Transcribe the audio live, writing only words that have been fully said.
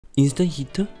Instant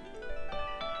heater?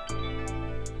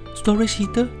 Storage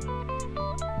heater?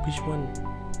 Which one?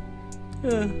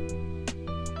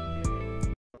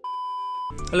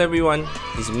 Hello everyone,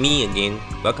 it's me again.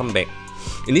 Welcome back.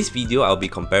 In this video, I'll be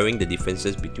comparing the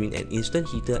differences between an instant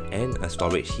heater and a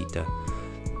storage heater.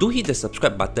 Do hit the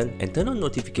subscribe button and turn on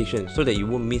notifications so that you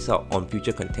won't miss out on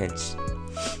future contents.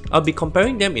 I'll be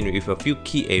comparing them with a few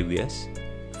key areas.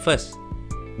 First,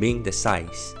 being the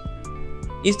size.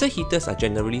 Instant heaters are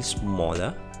generally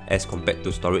smaller as compared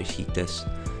to storage heaters,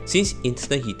 since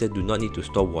instant heaters do not need to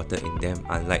store water in them,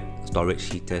 unlike storage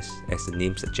heaters as the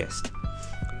name suggests.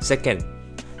 Second,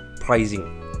 pricing.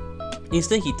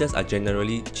 Instant heaters are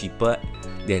generally cheaper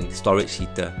than storage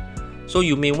heater, so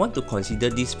you may want to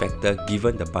consider this factor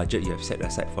given the budget you have set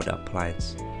aside for the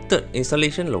appliance. Third,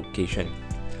 installation location.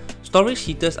 Storage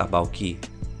heaters are bulky,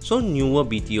 so newer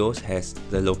BTOs has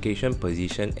the location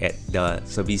position at the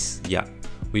service yard,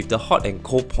 with the hot and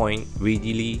cold point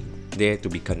readily there to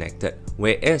be connected,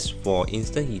 whereas for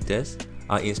instant heaters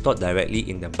are installed directly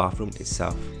in the bathroom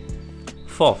itself.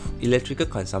 Fourth, electrical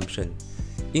consumption.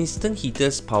 Instant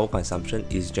heaters' power consumption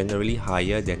is generally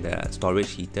higher than the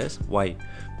storage heaters. Why?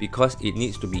 Because it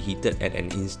needs to be heated at an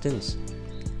instance.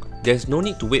 There's no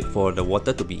need to wait for the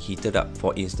water to be heated up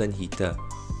for instant heater,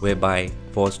 whereby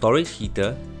for storage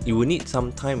heater, you will need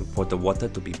some time for the water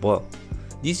to be boiled.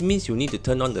 This means you need to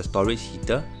turn on the storage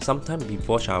heater sometime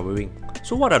before showering.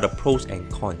 So what are the pros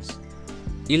and cons?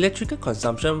 Electrical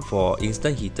consumption for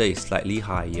instant heater is slightly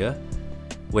higher,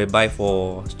 whereby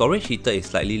for storage heater is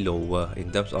slightly lower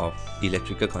in terms of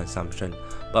electrical consumption.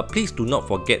 But please do not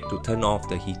forget to turn off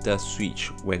the heater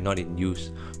switch when not in use,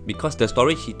 because the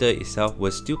storage heater itself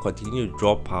will still continue to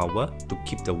draw power to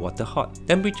keep the water hot.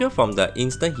 Temperature from the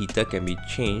instant heater can be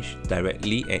changed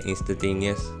directly and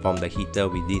instantaneous from the heater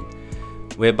within,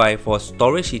 whereby for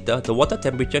storage heater, the water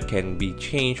temperature can be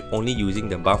changed only using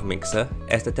the bath mixer,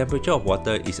 as the temperature of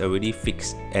water is already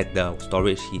fixed at the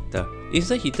storage heater.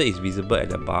 Instant heater is visible at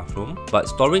the bathroom, but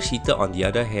storage heater on the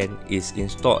other hand is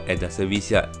installed at the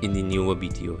service yard in the newer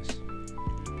BTOs.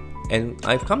 And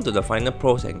I've come to the final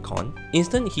pros and cons.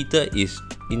 Instant heater is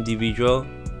individual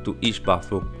to each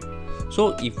bathroom,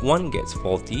 so if one gets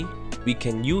faulty, we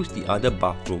can use the other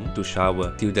bathroom to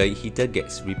shower till the heater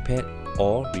gets repaired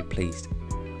or replaced.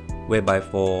 Whereby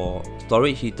for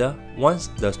storage heater, once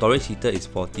the storage heater is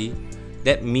faulty,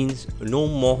 that means no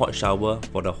more hot shower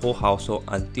for the whole household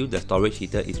until the storage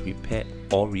heater is repaired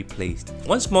or replaced.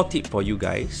 One small tip for you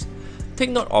guys, take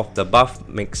note of the bath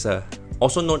mixer,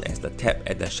 also known as the tap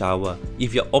at the shower.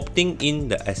 If you're opting in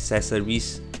the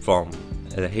accessories from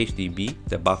the HDB,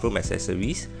 the bathroom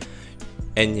accessories,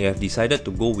 and you have decided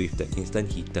to go with the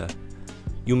instant heater,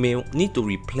 you may need to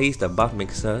replace the bath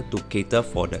mixer to cater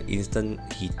for the instant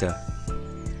heater.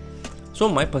 So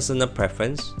my personal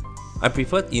preference, I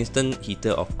prefer instant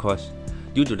heater of course,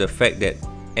 due to the fact that,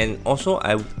 and also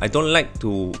I don't like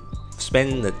to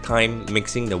spend the time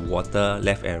mixing the water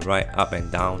left and right, up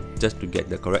and down, just to get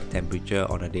the correct temperature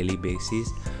on a daily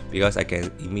basis, because I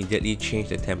can immediately change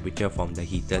the temperature from the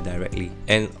heater directly.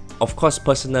 And of course,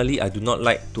 personally, I do not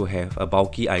like to have a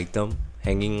bulky item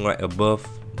hanging right above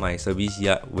my service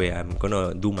yard where I'm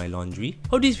gonna do my laundry.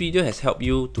 Hope this video has helped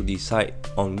you to decide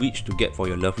on which to get for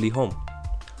your lovely home.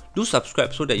 Do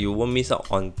subscribe so that you won't miss out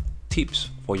on tips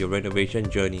for your renovation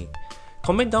journey.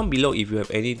 Comment down below if you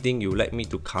have anything you would like me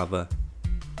to cover.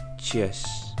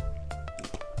 Cheers!